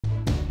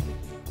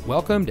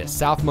Welcome to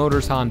South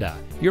Motors Honda,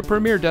 your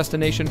premier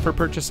destination for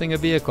purchasing a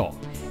vehicle.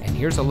 And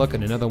here's a look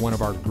at another one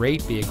of our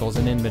great vehicles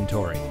in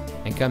inventory,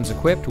 and comes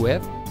equipped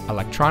with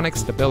electronic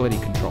stability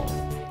control,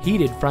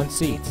 heated front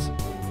seats,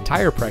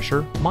 tire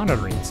pressure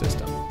monitoring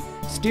system,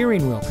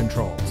 steering wheel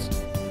controls,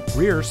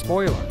 rear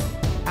spoiler,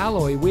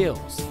 alloy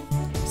wheels,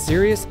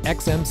 Sirius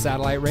XM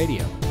satellite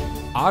radio,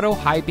 auto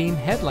high beam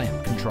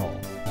headlamp control,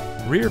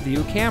 rear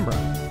view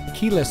camera,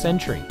 keyless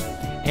entry,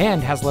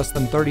 and has less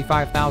than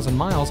 35,000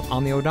 miles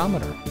on the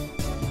odometer.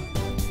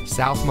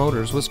 South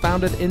Motors was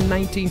founded in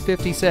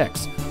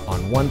 1956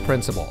 on one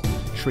principle: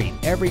 treat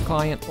every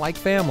client like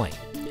family.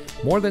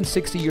 More than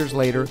 60 years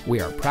later,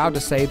 we are proud to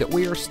say that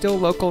we are still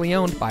locally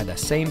owned by the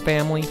same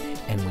family,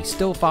 and we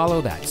still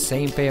follow that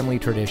same family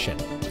tradition.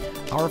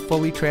 Our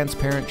fully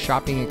transparent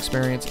shopping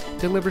experience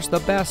delivers the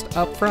best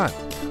up front,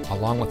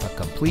 along with a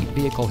complete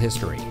vehicle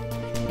history.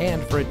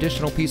 And for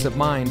additional peace of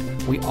mind,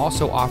 we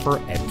also offer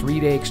a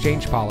 3-day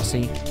exchange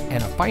policy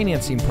and a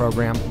financing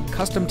program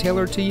custom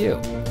tailored to you.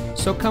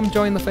 So come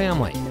join the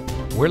family.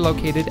 We're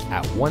located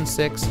at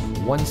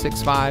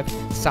 16165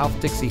 South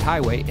Dixie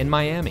Highway in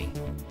Miami.